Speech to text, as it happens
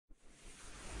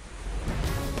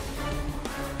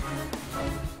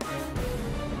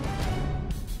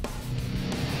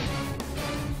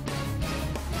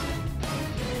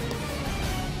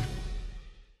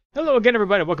Hello again,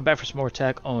 everybody. Welcome back for some more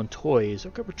Attack on Toys.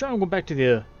 Okay, we're trying to go back to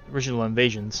the original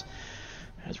Invasions.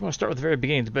 I just want to start with the very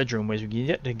beginning of the bedroom, ways we can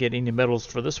yet to get any medals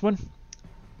for this one.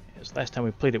 As last time we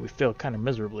played it, we failed kind of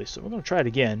miserably, so we're going to try it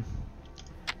again.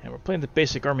 And we're playing the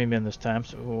basic army men this time,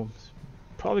 so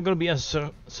probably going to be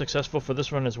unsuccessful for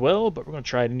this one as well, but we're going to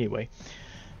try it anyway.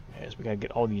 As we got to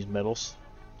get all these medals.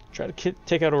 Try to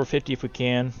take out over 50 if we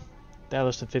can. That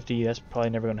less than 50, that's probably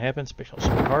never going to happen, especially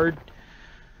on super hard.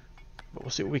 But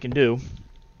we'll see what we can do.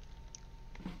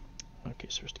 Okay,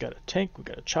 so we've got a tank, we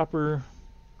got a chopper,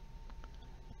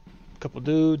 a couple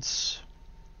dudes.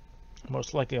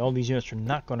 Most likely all these units are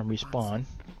not going to respawn.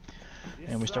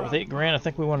 And we start with 8 grand. I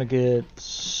think we want to get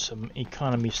some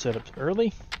economy set up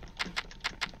early,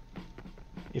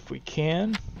 if we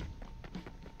can.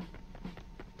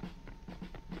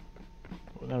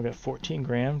 Well, now we've got 14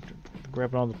 grand.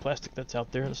 Grabbing all the plastic that's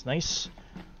out there. That's nice.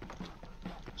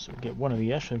 So we'll get one of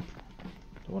the actually.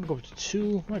 I want to go for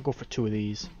 2. I might go for 2 of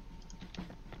these.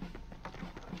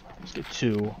 Let's get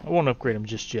 2. I won't upgrade them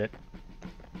just yet.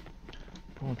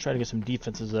 I want to try to get some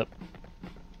defenses up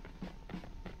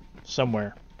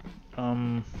somewhere.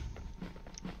 We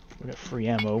got free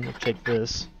ammo. We'll take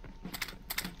this.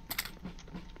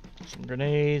 Some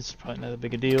grenades. Probably not that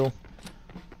big a deal.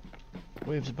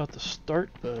 Wave's about to start.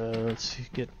 Let's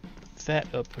get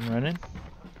that up and running.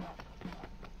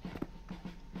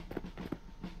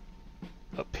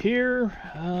 Up here,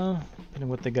 depending on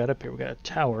what they got up here, we got a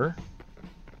tower.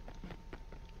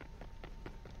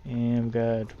 And we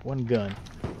got one gun.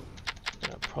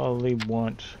 I probably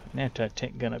want an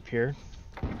anti-tank gun up here.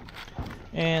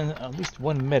 And at least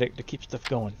one medic to keep stuff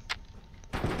going.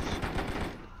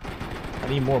 I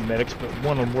need more medics, but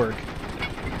one will work.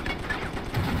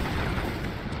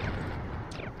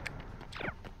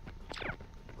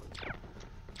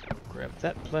 Grab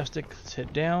that plastic, let's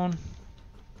head down.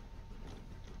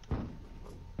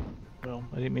 Well,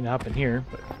 I didn't mean to hop in here,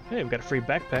 but hey, we've got a free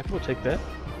backpack. We'll take that.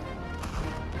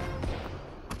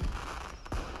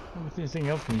 Anything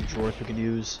else in these drawers we could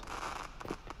use?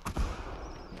 I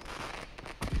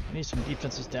need some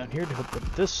defenses down here to help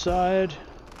with this side.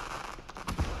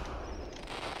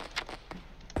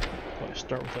 Probably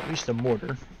start with at least a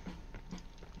mortar.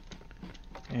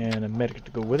 And a medic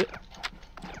to go with it.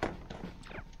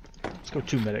 Let's go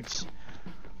 2 medics.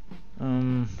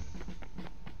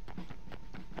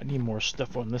 I need more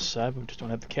stuff on this side, but we just don't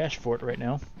have the cash for it right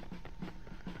now.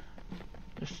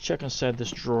 Let's check inside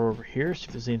this drawer over here, see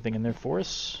if there's anything in there for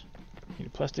us. Need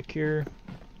a plastic here.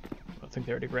 I think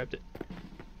they already grabbed it.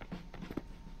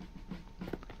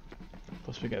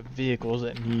 Plus we got vehicles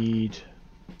that need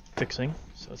fixing,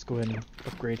 so let's go ahead and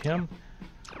upgrade him.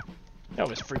 That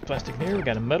was free plastic there. We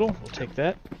got a medal, we'll take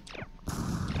that.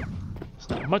 It's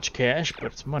not much cash,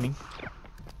 but it's money.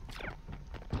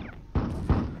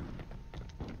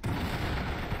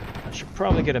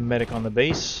 Probably get a medic on the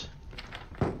base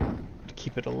to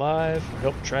keep it alive, or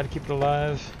help try to keep it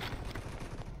alive.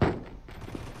 Let's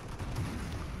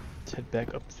head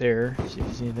back up there, see if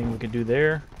there's anything we can do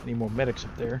there. I need more medics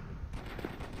up there.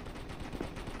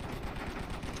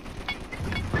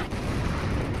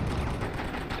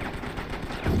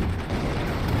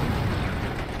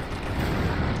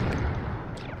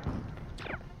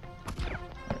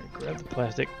 Alright, grab the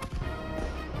plastic.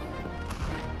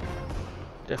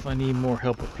 Definitely need more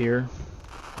help up here.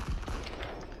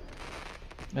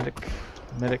 Medic.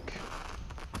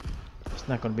 It's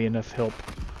not going to be enough help.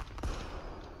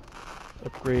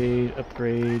 Upgrade.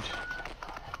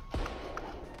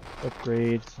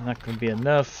 It's not going to be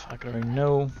enough. I can already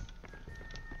know.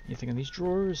 Anything in these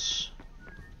drawers?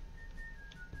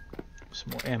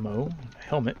 Some more ammo. A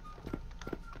helmet.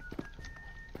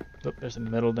 Oh, there's a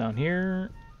medal down here.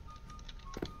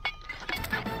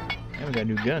 And we got a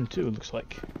new gun too, it looks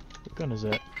like. What gun is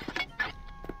that?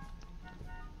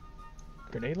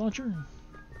 Grenade launcher?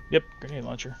 Yep, grenade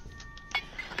launcher.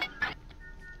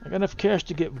 I got enough cash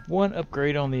to get 1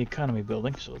 upgrade on the economy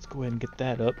building, so let's go ahead and get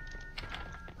that up.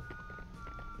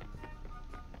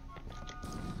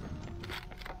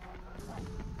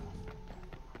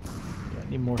 I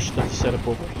need more stuff set up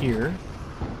over here.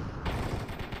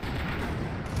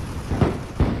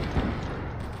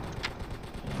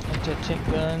 Anti-tank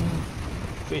gun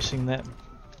facing that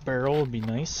barrel would be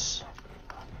nice.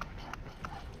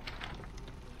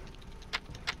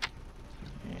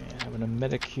 And having a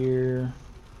medic here,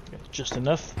 got just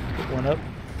enough. Put one up.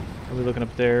 Are we looking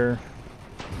up there?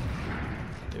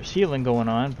 There's healing going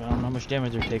on, but I don't know how much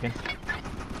damage they're taking.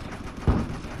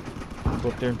 I'll go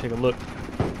up there and take a look.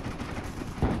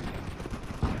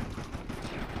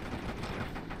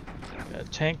 Got a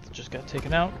tank that just got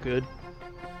taken out. Good.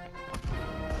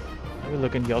 How we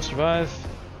looking? Y'all survive?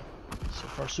 So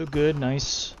far so good,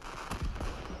 nice.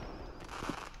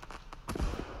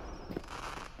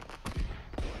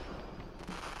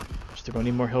 Still gonna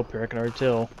need more help here, I can already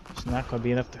tell. It's not gonna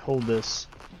be enough to hold this.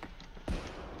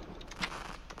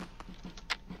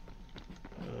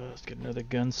 Let's get another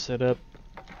gun set up.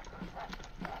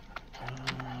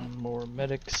 More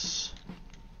medics.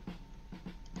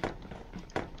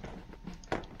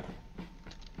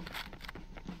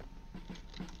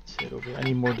 Let's head over. I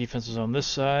need more defenses on this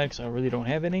side because I really don't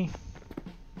have any.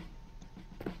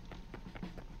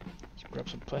 Let's grab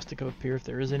some plastic up here if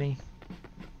there is any.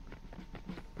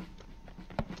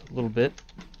 A little bit.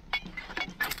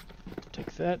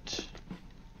 Take that.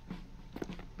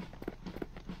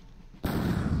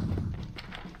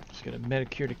 Let's get a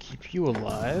medic here to keep you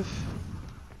alive.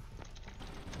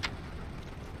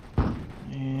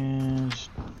 And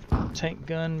tank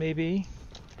gun maybe.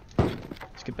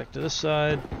 Let's get back to this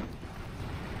side.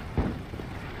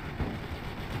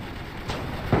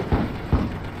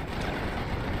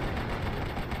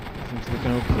 Everything's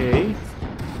looking okay.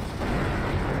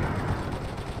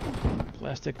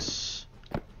 Plastics.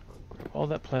 All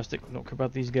that plastic. Don't care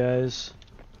about these guys.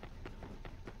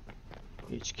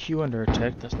 HQ under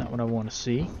attack. That's not what I want to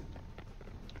see.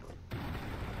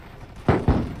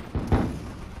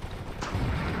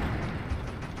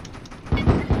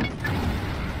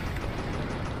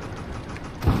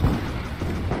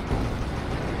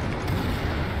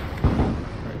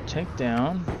 Alright, tank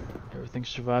down. Everything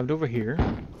survived over here.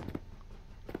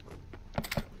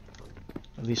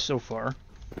 At least so far.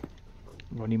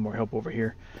 I'm gonna need more help over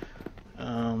here.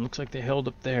 Looks like they held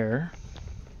up there.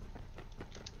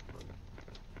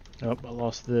 Oh, I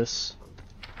lost this.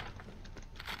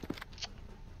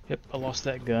 Yep, I lost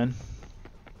that gun.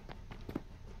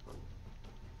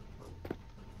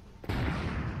 How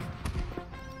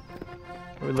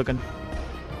are we looking?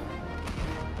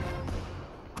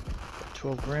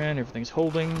 12 grand, everything's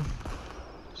holding.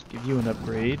 Let's give you an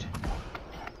upgrade.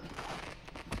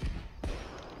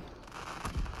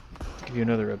 Give you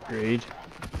another upgrade.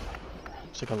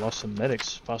 Looks like I lost some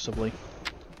medics, possibly.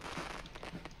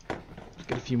 Let's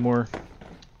get a few more.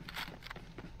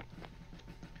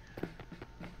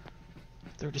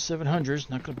 3700's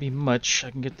not going to be much.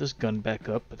 I can get this gun back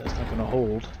up, but that's not going to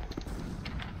hold.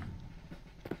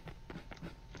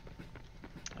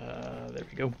 There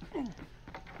we go.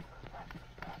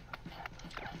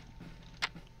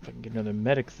 If I can get another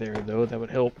medic there, though, that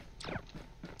would help.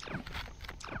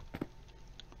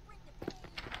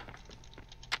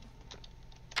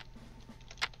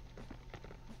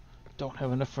 Don't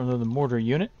have enough for another mortar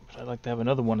unit, but I'd like to have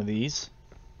another one of these.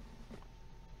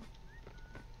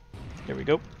 There we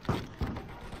go.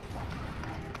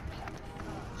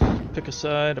 Pick a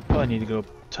side. I probably need to go up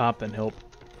top and help.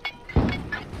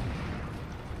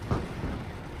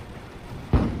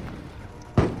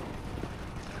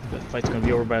 That fight's gonna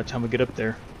be over by the time we get up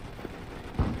there.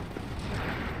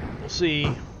 We'll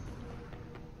see.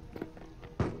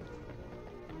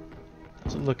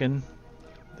 How's it looking?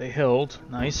 They held.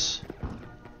 Nice.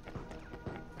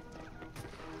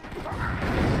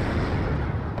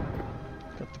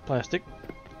 Got the plastic.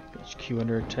 HQ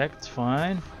under attack. It's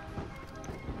fine.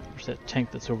 Where's that tank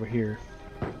that's over here?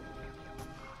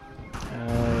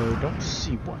 I don't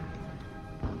see one.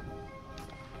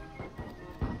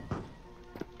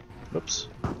 Whoops.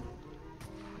 Get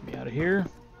me out of here.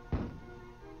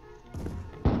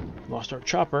 Lost our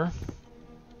chopper.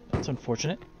 That's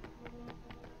unfortunate.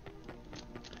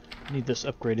 Need this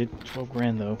upgraded. 12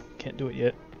 grand though. Can't do it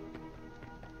yet.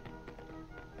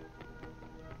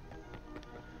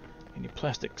 Any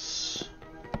plastics?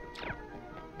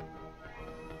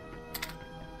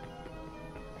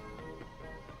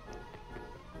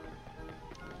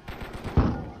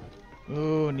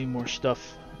 Oh, need more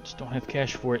stuff. Just don't have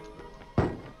cash for it.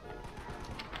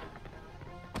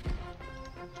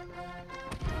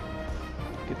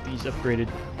 Get these upgraded.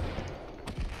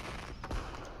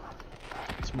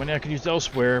 Some money I could use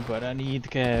elsewhere, but I need the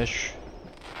cash.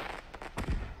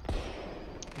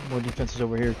 More defenses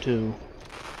over here too.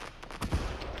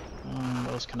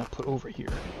 What else can I put over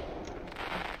here?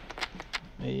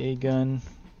 AA gun.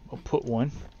 I'll put one.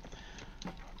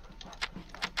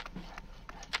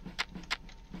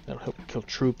 That'll help kill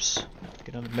troops.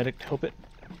 Get another medic to help it.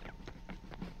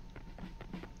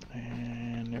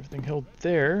 And everything held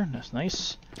there. That's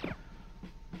nice. Let's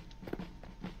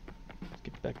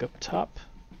get back up top.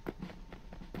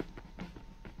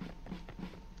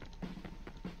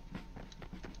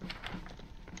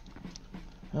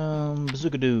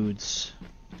 Bazooka dudes.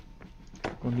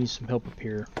 Gonna need some help up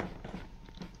here.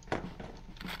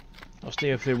 I'll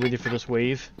stay up there with you for this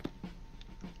wave.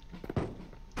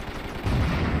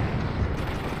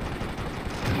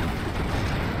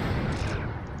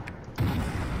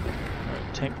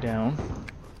 tank down.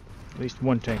 At least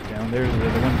one tank down. There's the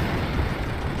other one.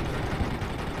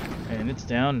 And it's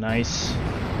down. Nice.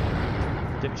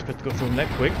 Didn't expect to go through them that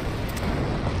quick.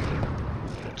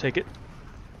 I'll take it.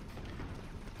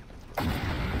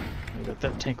 We got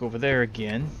that tank over there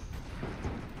again.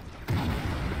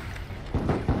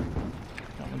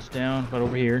 That one's down, about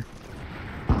over here.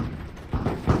 So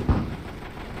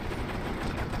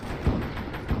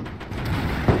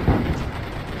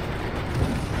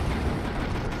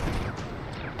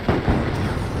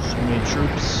many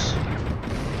troops.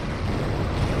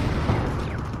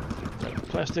 Got the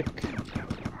plastic.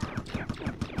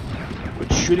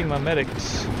 Quit shooting my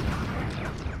medics.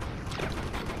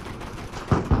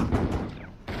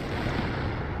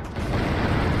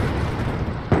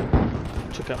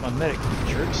 Took out my medic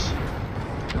jerks.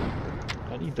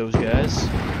 I need those guys.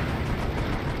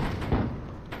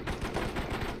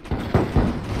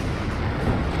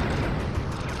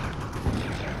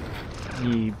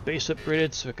 The base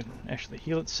upgraded so it can actually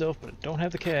heal itself, but I don't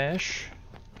have the cash.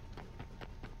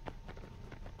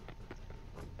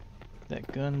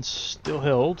 That gun's still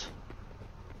held.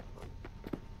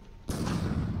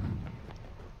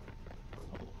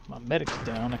 My medic's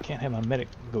down. I can't have my medic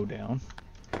go down.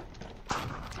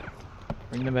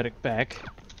 Bring the medic back.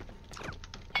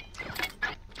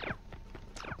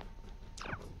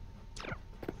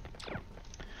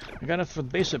 I got enough for the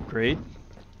base upgrade.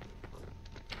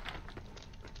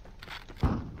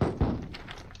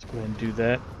 Let's go ahead and do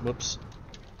that. Whoops.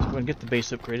 Let's go ahead and get the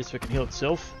base upgraded so it can heal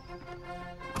itself.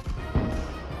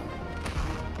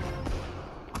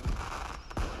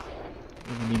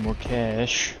 We need more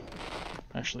cash.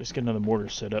 Actually, let's get another mortar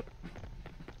set up.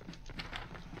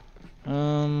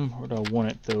 Where do I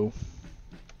want it though?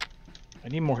 I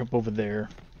need more help over there.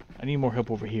 I need more help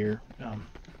over here.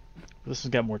 This has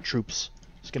got more troops.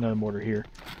 Let's get another mortar here.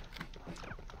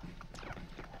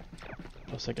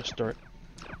 Plus I can start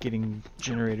getting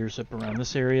generators up around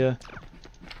this area.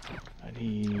 I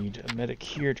need a medic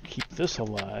here to keep this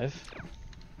alive.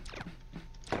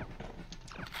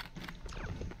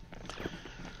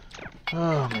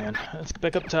 Oh man, let's get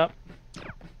back up top.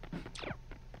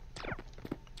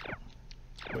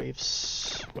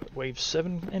 Wave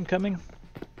 7 incoming?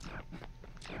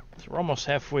 So we're almost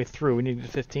halfway through. We need to get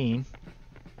 15.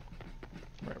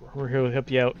 Right, we're here to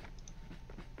help you out.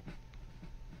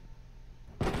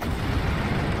 Right,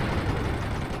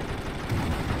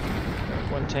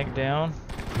 one tank down.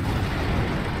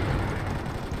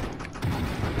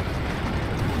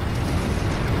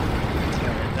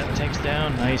 Right, that tank's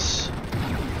down. Nice.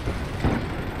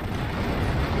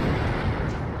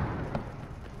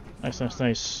 Nice, nice,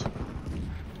 nice.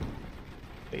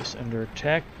 Base under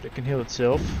attack, but it can heal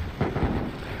itself.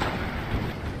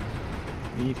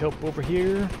 Need help over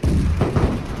here.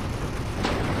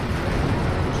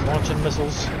 Who's launching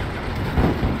missiles?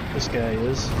 This guy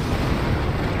is.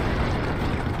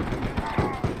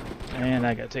 And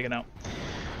I got taken out.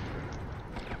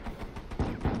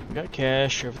 We got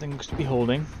cash, everything looks to be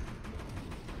holding.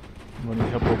 I'm going to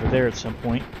need help over there at some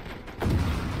point.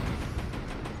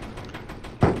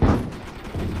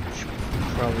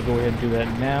 Probably go ahead and do that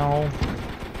now.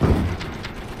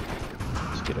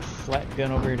 Let's get a flat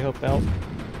gun over here to help out.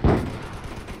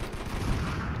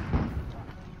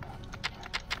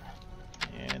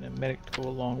 And a medic to go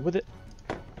along with it.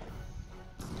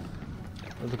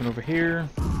 We're looking over here.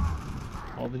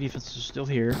 All the defense is still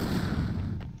here.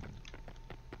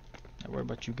 Not worry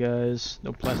about you guys.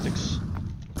 No plastics.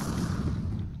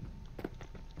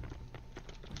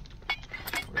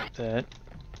 Grab that.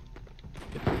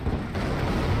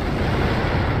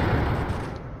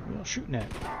 Shooting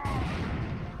at.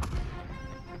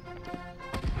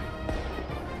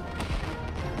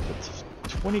 With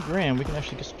 20 grand, we can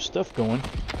actually get some stuff going.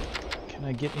 Can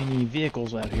I get any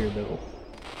vehicles out here though?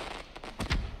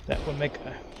 That would make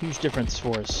a huge difference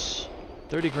for us.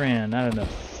 30 grand, not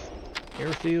enough.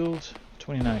 Airfield,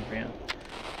 29 grand.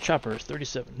 Choppers,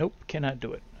 37. Nope, cannot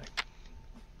do it.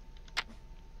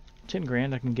 10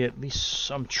 grand, I can get at least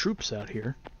some troops out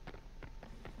here.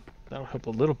 That'll help a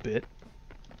little bit.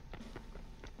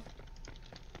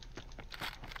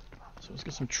 Let's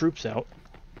get some troops out.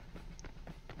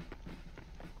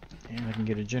 And I can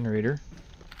get a generator.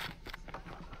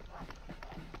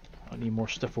 I need more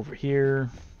stuff over here.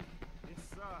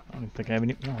 I don't think I have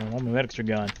any. No, all my medics are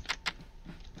gone.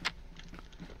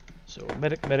 So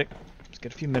medic. Let's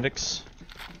get a few medics.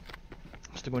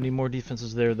 Still gonna need more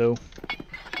defenses there though.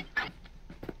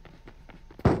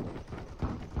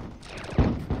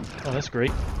 Oh, that's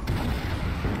great.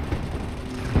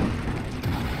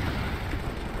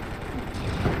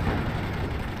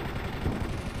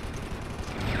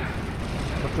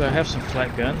 Luckily, I have some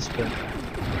flat guns, but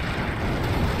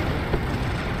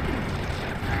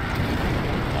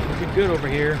not looking good over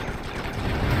here.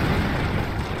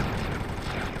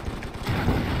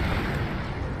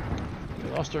 We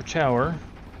lost our tower.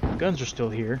 Guns are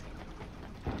still here.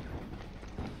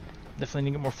 Definitely need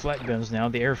to get more flat guns now.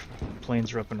 The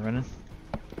airplanes are up and running.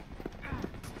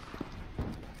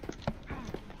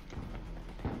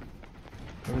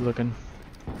 Where are we looking?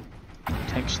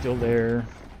 Tank's still there.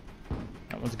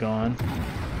 That one's gone.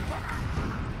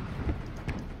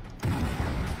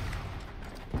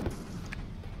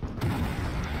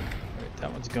 Right,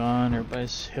 that one's gone.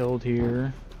 Everybody's held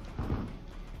here.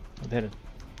 They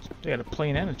had a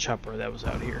plane and a chopper that was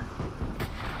out here.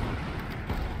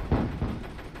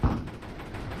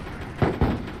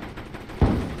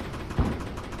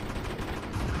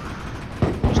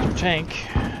 Lost our tank.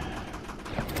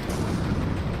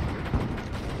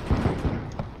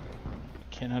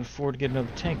 Cannot afford to get another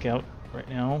tank out right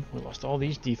now. We lost all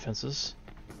these defenses.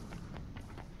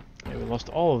 Yeah, we lost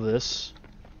all of this.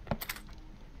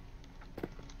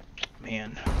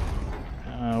 Man,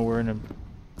 we're in a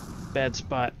bad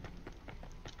spot.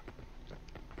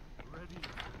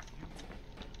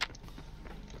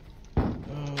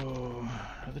 Oh,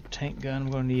 another tank gun I'm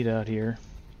going to need out here.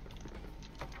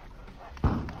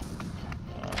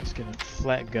 Let's get a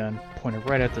flat gun pointed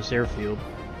right at this airfield.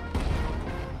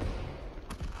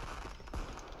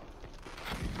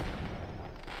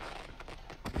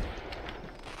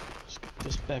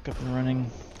 Back up and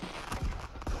running.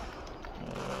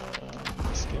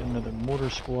 Let's get another mortar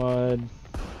squad.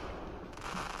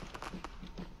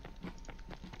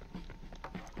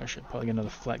 I should probably get another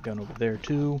flat gun over there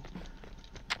too.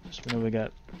 Just we know we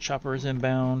got choppers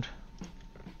inbound.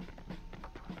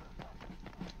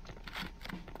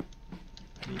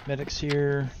 I need medics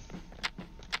here.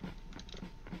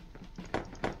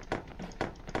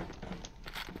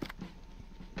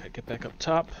 Get back up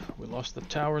top. We lost the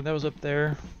tower that was up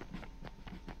there.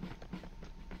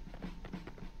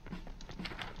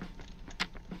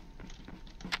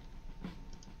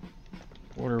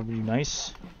 Border would be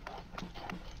nice.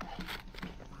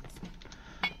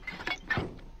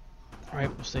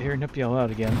 Alright, we'll stay here and nip y'all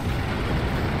out again.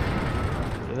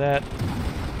 Look at that.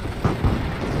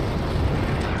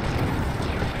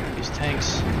 These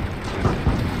tanks.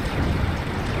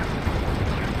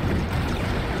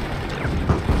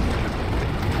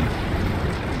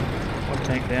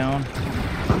 Tank down.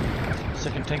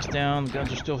 Second tank's down. The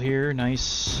guns are still here.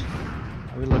 Nice.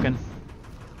 How are we looking?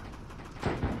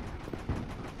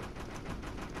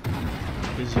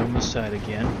 Busy on this side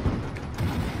again.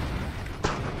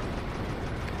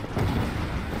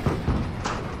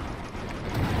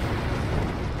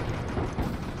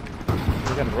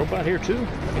 We got a robot here too.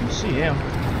 I can see him.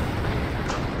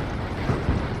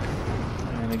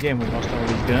 And again, we lost all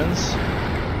these guns.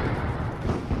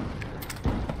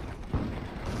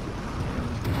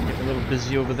 A little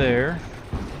busy over there.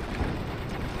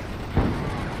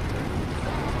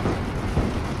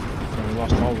 And we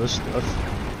lost all this stuff.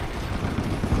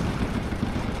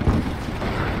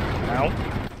 Ow.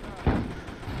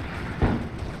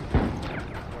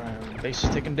 Alright, base is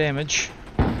taking damage.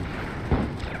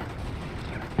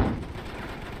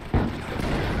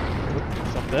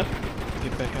 Stop that.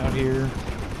 Get back out here.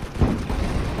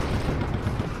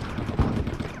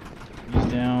 He's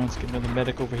down. Let's get another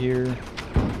medic over here.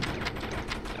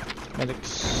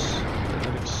 Medics,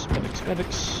 medics, medics,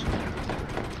 medics.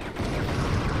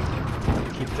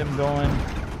 Keep them going.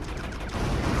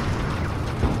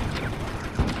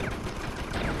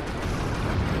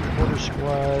 Mortar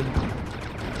squad.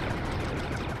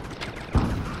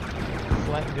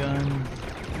 Flat gun.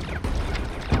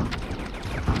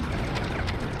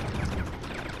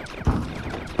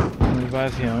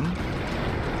 Revive him.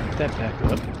 Get that back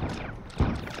up.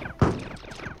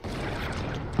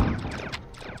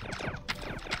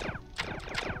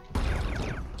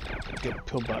 Get a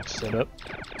pillbox set up.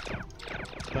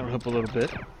 That'll help a little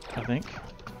bit, I think.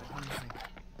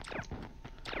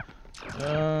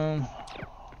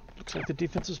 Looks like the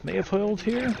defenses may have held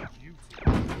here.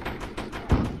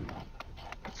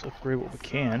 Let's upgrade what we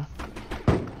can.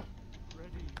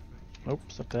 Oh,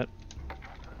 stop that.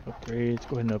 Upgrade. Let's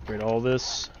go ahead and upgrade all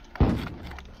this.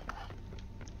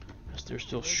 As they're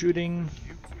still shooting.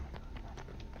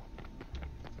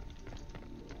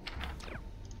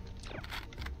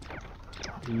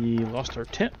 We lost our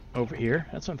tent over here.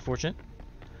 That's unfortunate.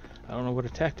 I don't know what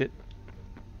attacked it.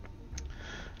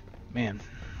 Man,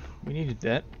 we needed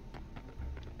that.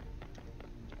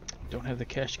 Don't have the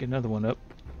cash to get another one up.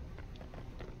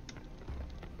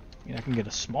 I mean, I can get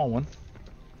a small one.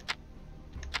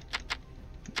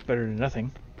 It's better than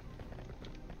nothing.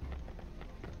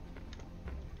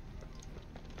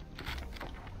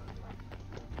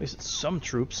 At least it's some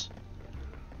troops.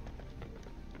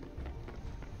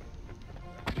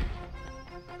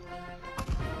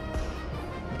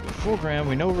 Foreground,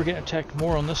 we know we're getting attacked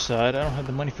more on this side. I don't have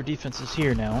the money for defenses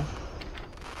here now.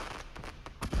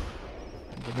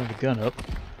 Get another gun up.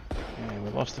 And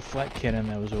we lost the flat cannon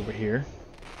that was over here.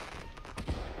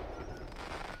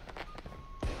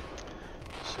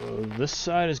 So this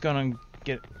side is gonna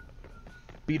get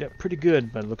beat up pretty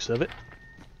good by the looks of it.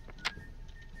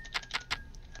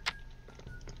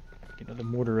 Get another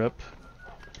mortar up.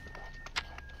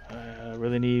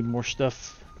 Really need more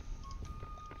stuff.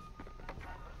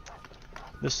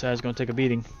 This side's gonna take a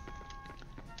beating.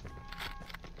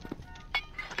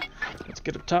 Let's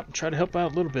get up top and try to help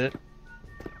out a little bit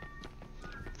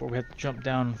before we have to jump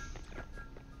down.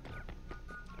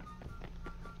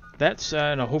 That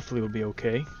side hopefully will be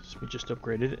okay. So we just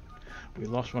upgraded it. We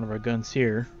lost one of our guns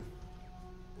here.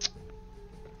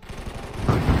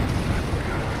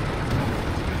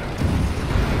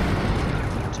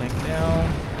 Tank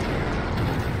down.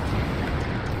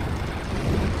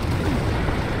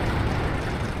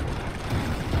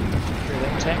 Clear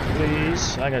that tank,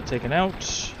 please. I got taken out.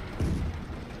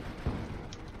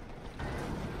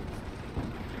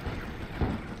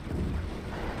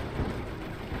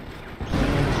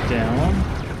 Plane's down.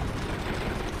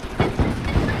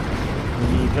 We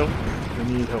need help. We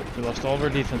need help. We lost all of our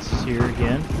defenses here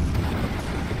again.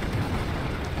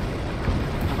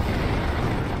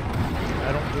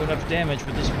 I don't do enough damage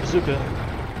with this bazooka.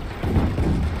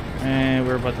 And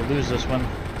we're about to lose this one.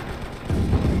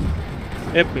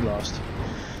 Yep, we lost.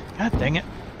 God dang it.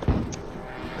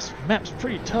 This map's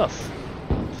pretty tough.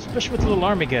 Especially with the little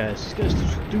army guys. These guys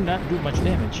just do not do much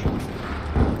damage.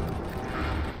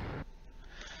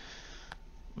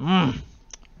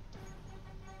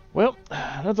 Well,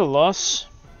 another loss.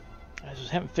 I just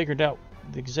haven't figured out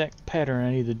the exact pattern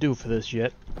I need to do for this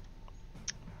yet.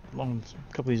 Along with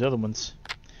a couple of these other ones.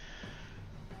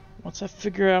 Once I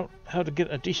figure out how to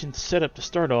get a decent setup to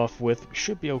start off with, we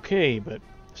should be okay, but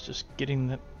it's just getting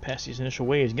that past these initial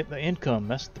waves and getting the income.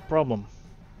 That's the problem.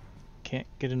 Can't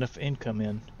get enough income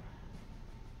in.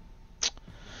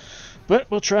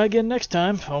 But we'll try again next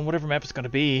time on whatever map it's going to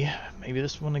be. Maybe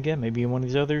this one again, maybe one of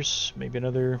these others, maybe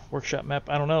another workshop map.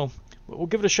 I don't know. But we'll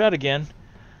give it a shot again.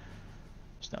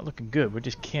 It's not looking good. We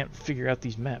just can't figure out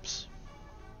these maps.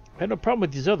 I had no problem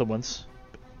with these other ones.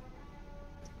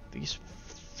 These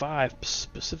 5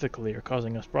 specifically are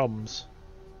causing us problems.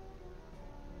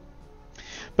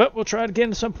 But we'll try it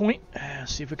again at some point.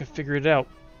 See if we can figure it out.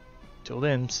 Till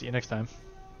then, see you next time.